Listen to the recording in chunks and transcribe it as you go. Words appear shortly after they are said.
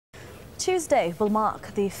Tuesday will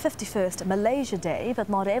mark the 51st Malaysia Day, but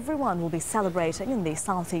not everyone will be celebrating in the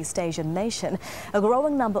Southeast Asian nation. A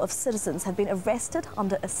growing number of citizens have been arrested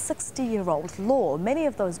under a 60-year-old law. Many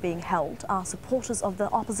of those being held are supporters of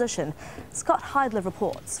the opposition. Scott Heidler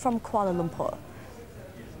reports from Kuala Lumpur.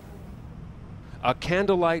 A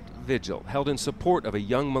candlelight vigil held in support of a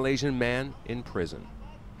young Malaysian man in prison.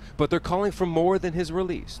 But they're calling for more than his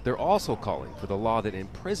release. They're also calling for the law that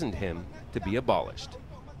imprisoned him to be abolished.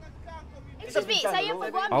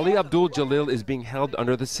 Ali Abdul Jalil is being held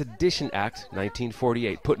under the Sedition Act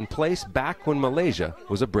 1948, put in place back when Malaysia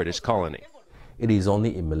was a British colony. It is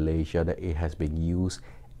only in Malaysia that it has been used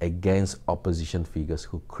against opposition figures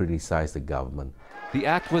who criticize the government. The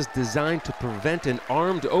act was designed to prevent an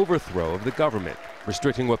armed overthrow of the government,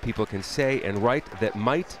 restricting what people can say and write that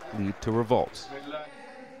might lead to revolts.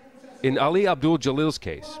 In Ali Abdul Jalil's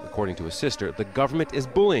case, according to his sister, the government is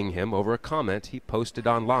bullying him over a comment he posted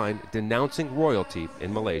online denouncing royalty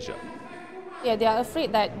in Malaysia. Yeah, they are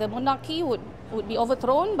afraid that the monarchy would be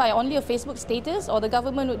overthrown by only a Facebook status, or the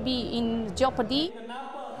government would be in jeopardy.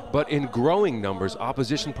 But in growing numbers,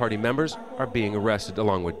 opposition party members are being arrested,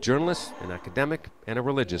 along with journalists, an academic, and a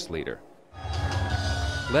religious leader.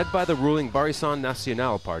 Led by the ruling Barisan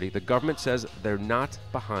Nasional party, the government says they're not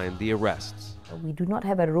behind the arrests. We do not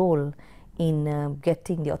have a role in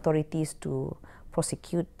getting the authorities to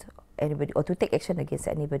prosecute anybody or to take action against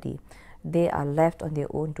anybody. They are left on their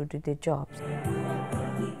own to do their jobs.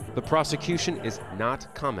 The prosecution is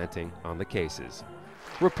not commenting on the cases.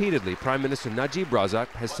 Repeatedly, Prime Minister Najib Razak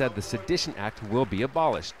has said the Sedition Act will be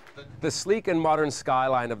abolished. The sleek and modern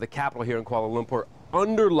skyline of the capital here in Kuala Lumpur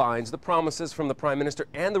underlines the promises from the Prime Minister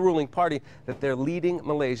and the ruling party that they're leading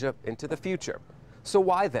Malaysia into the future. So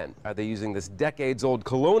why then are they using this decades-old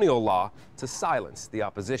colonial law to silence the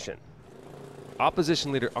opposition?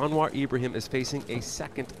 Opposition leader Anwar Ibrahim is facing a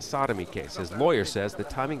second sodomy case. His lawyer says the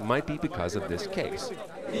timing might be because of this case.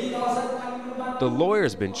 The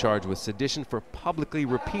lawyer's been charged with sedition for publicly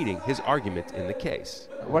repeating his argument in the case.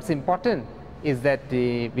 What's important is that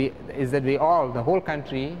we all, the whole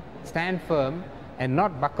country, stand firm and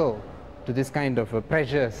not buckle to this kind of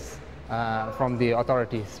pressures from the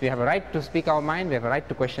authorities. We have a right to speak our mind, we have a right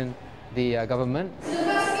to question the government.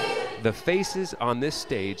 The faces on this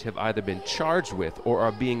stage have either been charged with or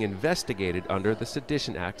are being investigated under the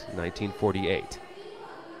Sedition Act 1948.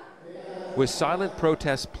 With silent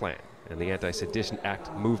protests planned and the Anti-Sedition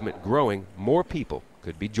Act movement growing, more people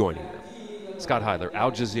could be joining them. Scott Heidler,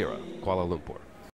 Al Jazeera, Kuala Lumpur.